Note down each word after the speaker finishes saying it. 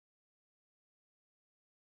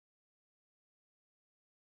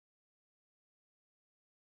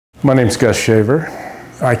My name's Gus Shaver.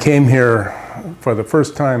 I came here for the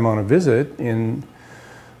first time on a visit in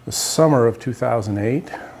the summer of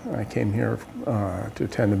 2008. I came here to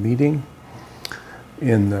attend a meeting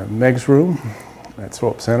in the Meg's room at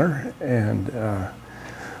Swope Center, and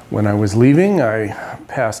when I was leaving, I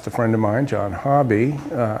passed a friend of mine, John Hobby,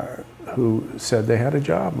 who said they had a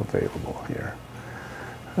job available here.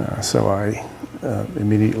 So I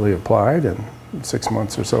immediately applied, and 6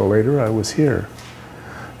 months or so later, I was here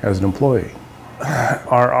as an employee.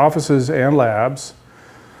 Our offices and labs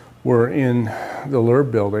were in the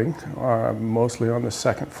LURB building, mostly on the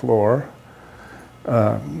second floor.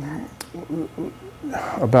 About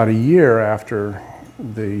a year after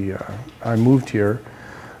I moved here,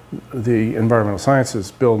 the environmental sciences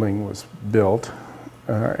building was built,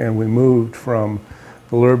 and we moved from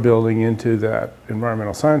the LURB building into that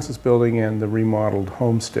environmental sciences building and the remodeled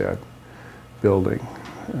homestead building,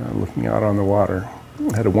 looking out on the water.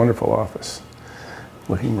 It had a wonderful office,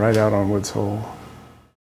 looking right out on Woods Hole.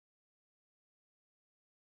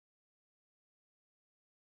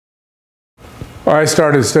 I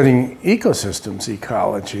started studying ecosystems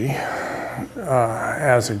ecology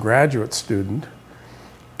as a graduate student.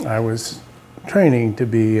 I was training to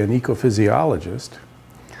be an ecophysiologist,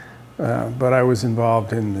 but I was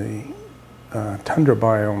involved in the tundra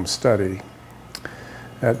biome study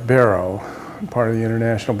at Barrow, part of the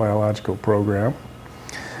International Biological Program.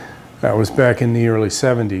 That was back in the early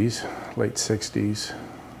 70s, late 60s,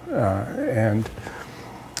 and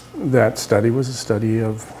that study was a study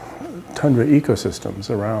of tundra ecosystems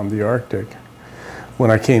around the Arctic. When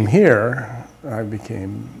I came here, I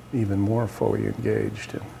became even more fully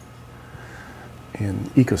engaged in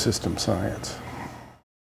ecosystem science.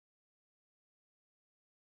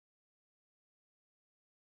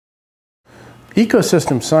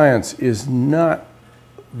 Ecosystem science is not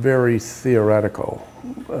very theoretical.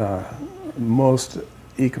 Most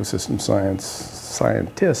ecosystem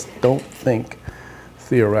scientists don't think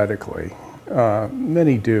theoretically.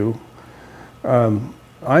 Many do.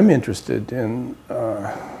 I'm interested in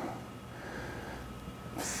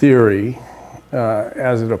theory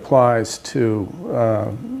as it applies to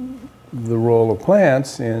the role of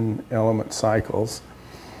plants in element cycles,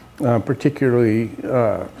 particularly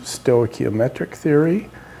stoichiometric theory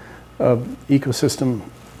of ecosystem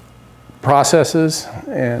processes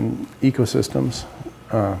and ecosystems.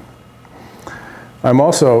 I'm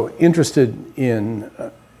also interested in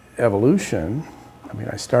evolution. I mean,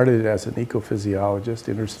 I started as an ecophysiologist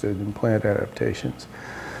interested in plant adaptations.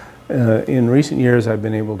 In recent years, I've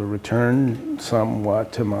been able to return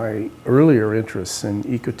somewhat to my earlier interests in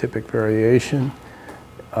ecotypic variation,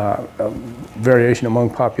 variation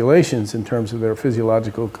among populations in terms of their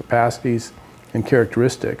physiological capacities and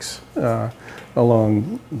characteristics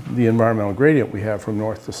along the environmental gradient we have from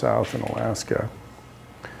north to south in Alaska.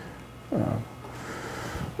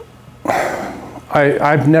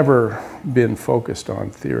 I've never been focused on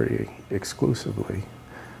theory exclusively,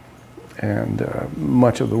 and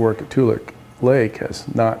much of the work at Toolik Lake has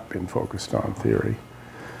not been focused on theory.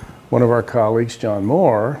 One of our colleagues, John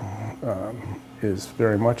Moore, is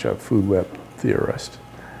very much a food web theorist.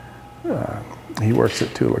 He works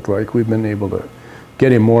at Toolik Lake. We've been able to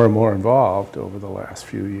get him more and more involved over the last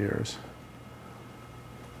few years,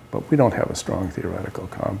 but we don't have a strong theoretical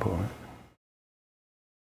component.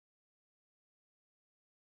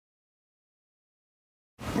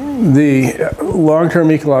 The long-term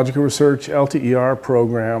ecological research LTER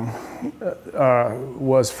program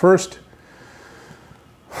was first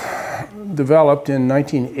developed in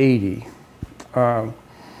 1980.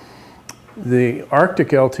 The Arctic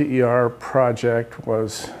LTER project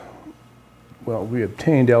was, well, we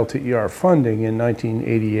obtained LTER funding in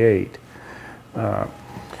 1988.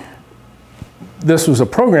 This was a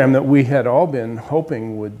program that we had all been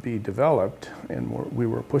hoping would be developed, and we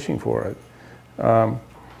were pushing for it.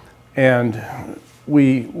 And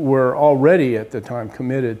we were already at the time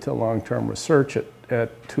committed to long-term research at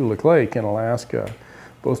Toolik Lake in Alaska,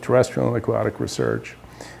 both terrestrial and aquatic research.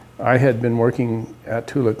 I had been working at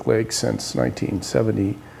Toolik Lake since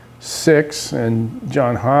 1976, and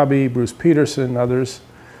John Hobby, Bruce Peterson, others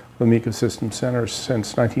from the Ecosystem Center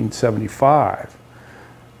since 1975.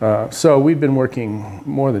 So we'd been working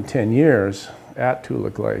more than 10 years at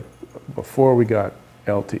Toolik Lake before we got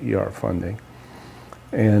LTER funding.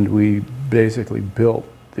 And we basically built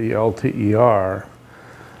the LTER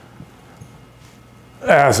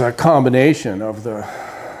as a combination of the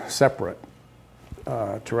separate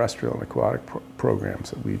terrestrial and aquatic programs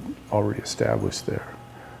that we'd already established there.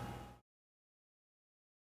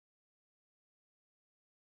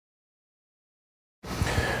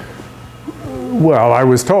 Well, I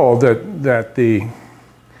was told that the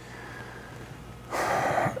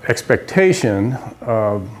expectation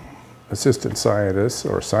of assistant scientists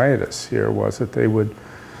or scientists here was that they would,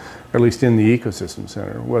 at least in the Ecosystem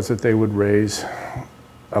Center, was that they would raise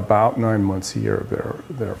about 9 months a year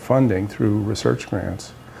of their funding through research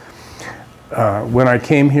grants. When I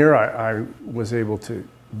came here, I was able to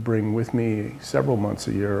bring with me several months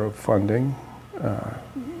a year of funding.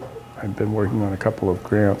 I've been working on a couple of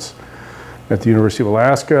grants at the University of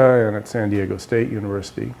Alaska and at San Diego State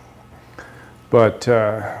University. But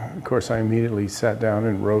of course, I immediately sat down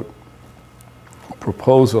and wrote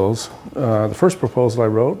proposals. The first proposal I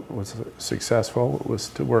wrote was successful. It was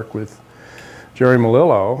to work with Jerry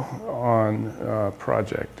Melillo on a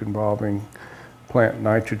project involving plant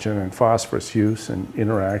nitrogen and phosphorus use and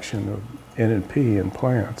interaction of N and P in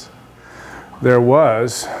plants. There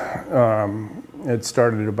was, it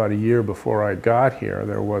started about a year before I got here,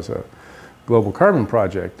 there was a global carbon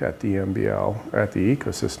project at the MBL, at the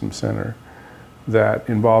Ecosystem Center, that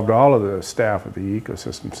involved all of the staff at the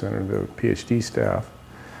Ecosystem Center, the PhD staff.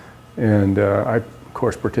 And I, of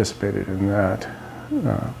course, participated in that.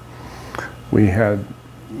 We had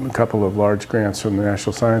a couple of large grants from the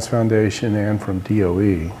National Science Foundation and from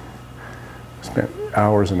DOE. Spent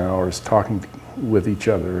hours and hours talking with each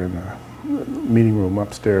other in the meeting room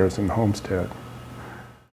upstairs in Homestead.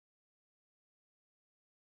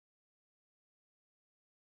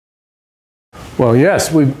 Well,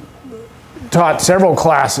 yes, we taught several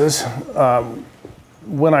classes.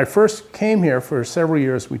 When I first came here, for several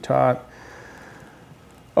years, we taught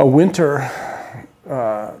a winter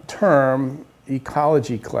term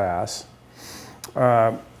ecology class.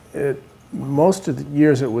 Most of the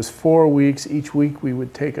years it was 4 weeks. Each week we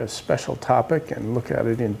would take a special topic and look at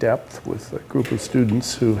it in depth with a group of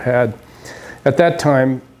students who had, at that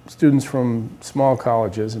time, students from small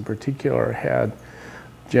colleges in particular had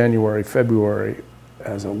January, February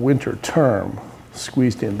as a winter term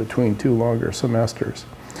squeezed in between 2 longer semesters.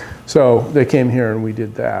 So they came here and we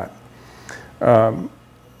did that. And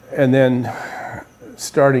then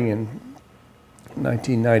starting in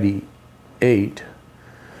 1998,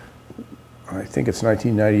 I think it's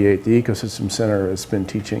 1998, the Ecosystem Center has been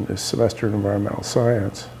teaching this semester in environmental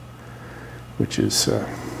science, which is a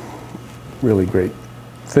really great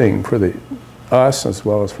thing for us as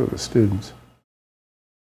well as for the students.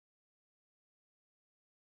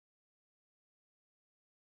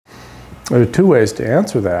 There are 2 ways to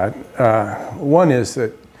answer that. One is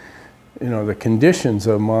that, you know, the conditions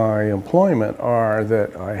of my employment are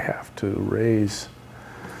that I have to raise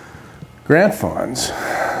grant funds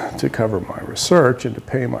to cover my research and to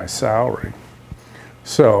pay my salary.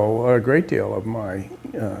 So a great deal of my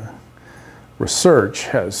research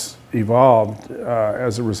has evolved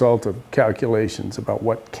as a result of calculations about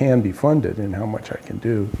what can be funded and how much I can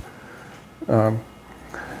do. But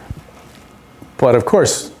of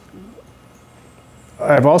course,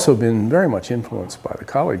 I've also been very much influenced by the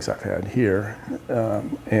colleagues I've had here,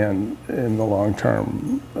 and in the long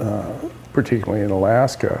term, particularly in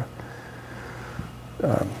Alaska.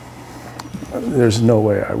 There's no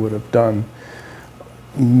way I would have done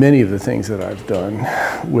many of the things that I've done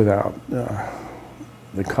without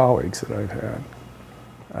the colleagues that I've had.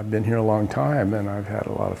 I've been here a long time and I've had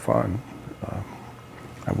a lot of fun.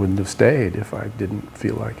 I wouldn't have stayed if I didn't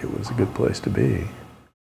feel like it was a good place to be.